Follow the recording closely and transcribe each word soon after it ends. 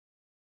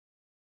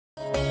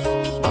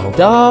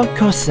Aldar,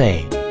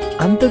 Kosse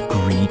and the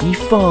Greedy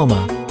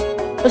Farmer.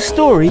 A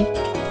story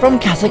from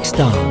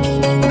Kazakhstan.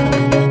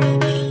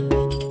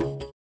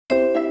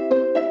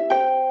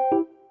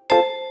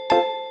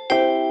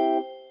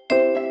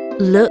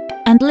 Look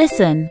and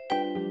listen.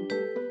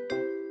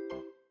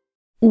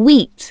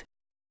 Wheat.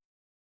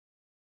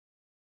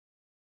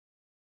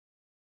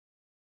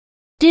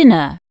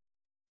 Dinner.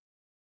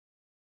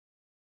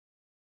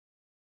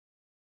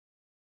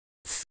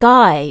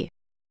 Sky.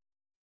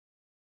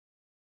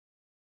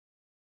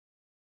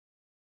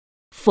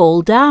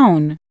 Fall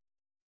down.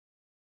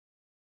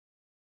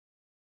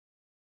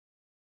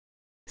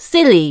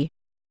 Silly.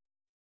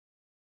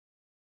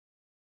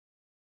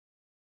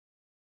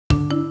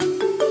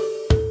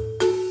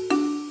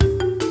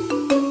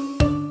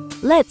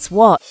 Let's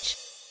watch.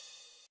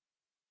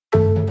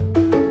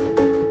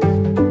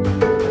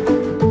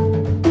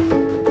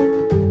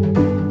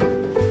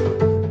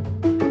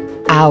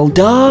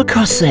 Aldar,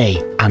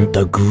 Kosse and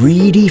the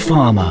Greedy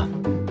Farmer.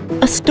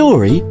 A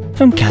story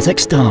from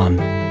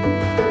Kazakhstan.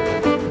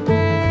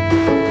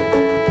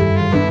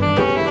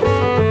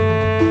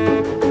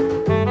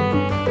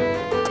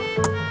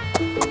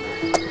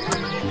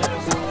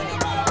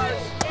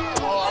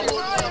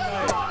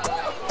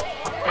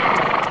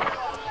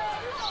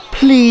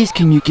 Please,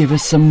 can you give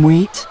us some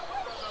wheat?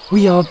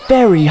 We are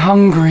very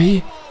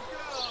hungry.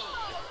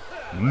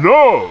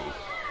 No!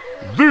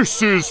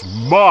 This is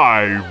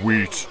my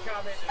wheat.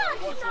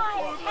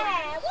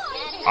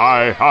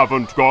 I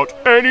haven't got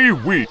any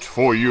wheat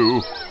for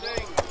you.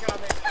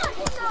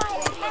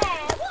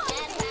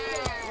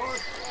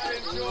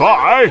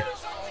 Bye!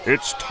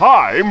 It's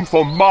time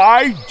for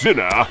my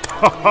dinner.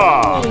 Ha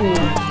ha!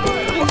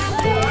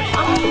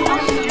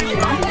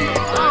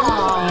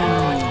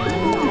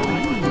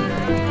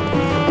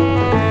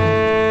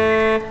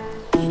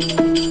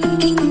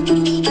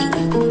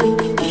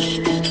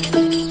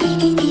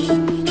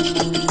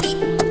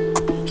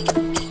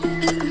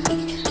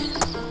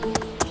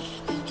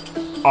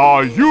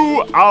 Are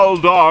you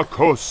Aldar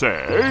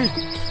Kosse?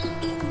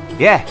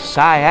 Yes,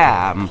 I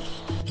am.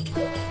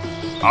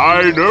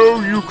 I know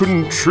you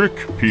can trick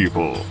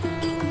people,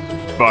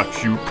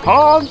 but you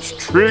can't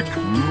trick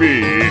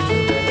me.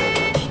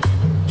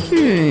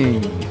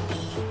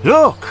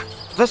 Look,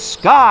 the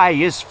sky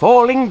is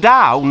falling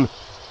down.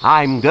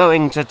 I'm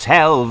going to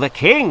tell the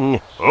king.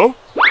 Huh?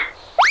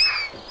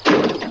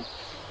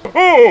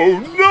 Oh,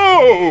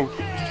 no!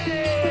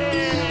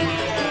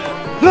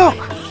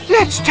 Look!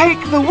 Let's take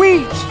the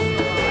wheat!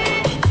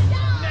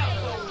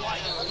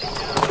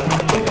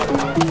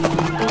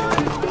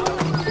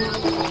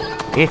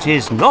 It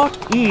is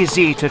not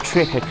easy to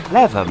trick a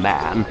clever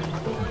man,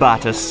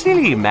 but a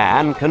silly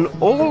man can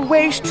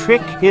always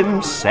trick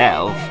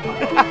himself.